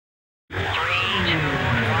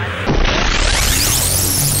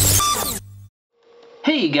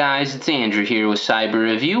Hey guys, it's Andrew here with Cyber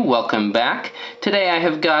Review. Welcome back. Today I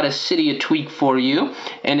have got a Cydia tweak for you,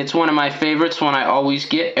 and it's one of my favorites, one I always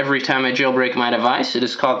get every time I jailbreak my device. It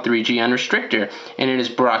is called 3G Unrestrictor, and it is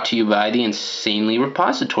brought to you by the Insanely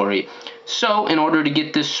Repository. So, in order to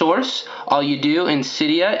get this source, all you do in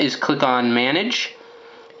Cydia is click on Manage.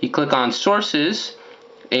 You click on Sources,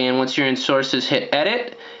 and once you're in Sources, hit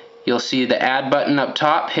Edit. You'll see the add button up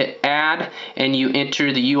top, hit add, and you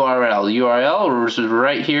enter the URL. The URL is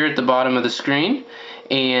right here at the bottom of the screen,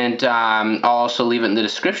 and I'll also leave it in the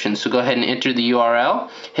description. So go ahead and enter the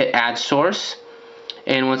URL, hit add source,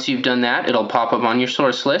 and once you've done that, it'll pop up on your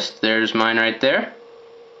source list. There's mine right there.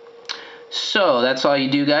 So that's all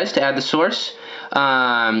you do, guys, to add the source.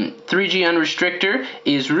 3G Unrestrictor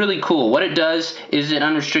is really cool. What it does is it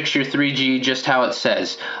unrestricts your 3G just how it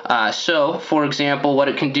says. So, for example, what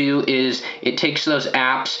it can do is it takes those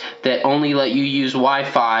apps that only let you use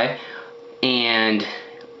Wi-Fi and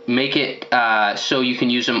make it so you can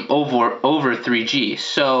use them over 3G.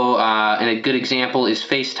 So, and a good example is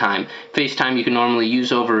FaceTime. FaceTime you can normally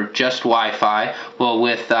use over just Wi-Fi. Well,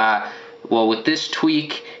 with this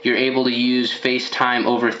tweak, you're able to use FaceTime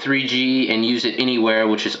over 3G and use it anywhere,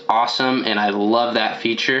 which is awesome, and I love that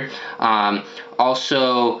feature.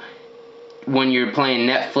 Also, when you're playing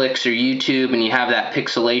Netflix or YouTube and you have that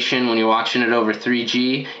pixelation when you're watching it over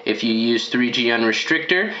 3G, if you use 3G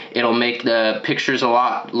Unrestrictor, it'll make the pictures a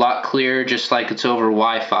lot clearer, just like it's over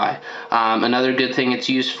Wi-Fi. Another good thing it's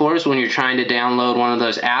used for is when you're trying to download one of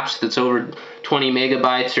those apps that's over 20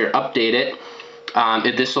 megabytes or update it.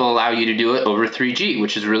 This will allow you to do it over 3G,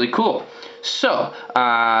 which is really cool. So,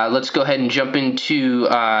 let's go ahead and jump into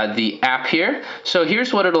the app here. So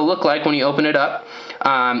here's what it'll look like when you open it up.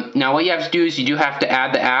 Now what you have to do is you do have to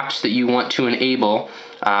add the apps that you want to enable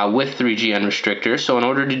with 3G Unrestrictor. So in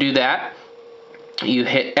order to do that, you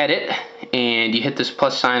hit Edit, and you hit this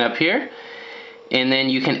plus sign up here. And then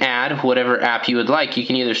you can add whatever app you would like. You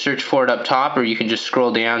can either search for it up top, or you can just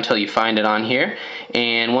scroll down until you find it on here.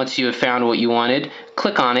 And once you have found what you wanted,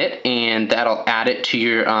 click on it, and that'll add it to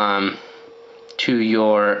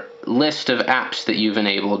your list of apps that you've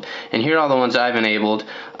enabled. And here are all the ones I've enabled.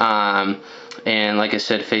 And like I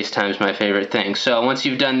said, FaceTime is my favorite thing. So once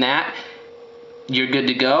you've done that, you're good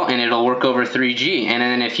to go, and it'll work over 3G. And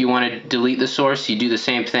then if you want to delete the source, you do the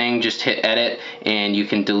same thing. Just hit edit, and you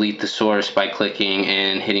can delete the source by clicking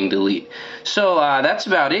and hitting delete. So that's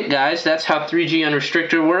about it, guys. That's how 3G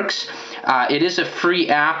Unrestrictor works. It is a free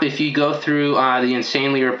app if you go through the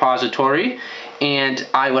Insanely Repository, and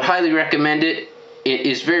I would highly recommend it. It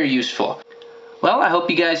is very useful. Well, I hope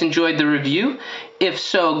you guys enjoyed the review. If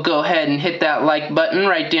so, go ahead and hit that like button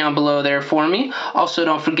right down below there for me. Also,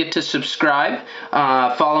 don't forget to subscribe.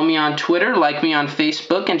 Follow me on Twitter, like me on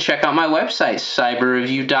Facebook, and check out my website,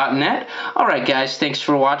 cyberreview.net. Alright guys, thanks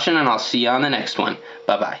for watching, and I'll see you on the next one.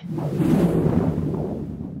 Bye-bye.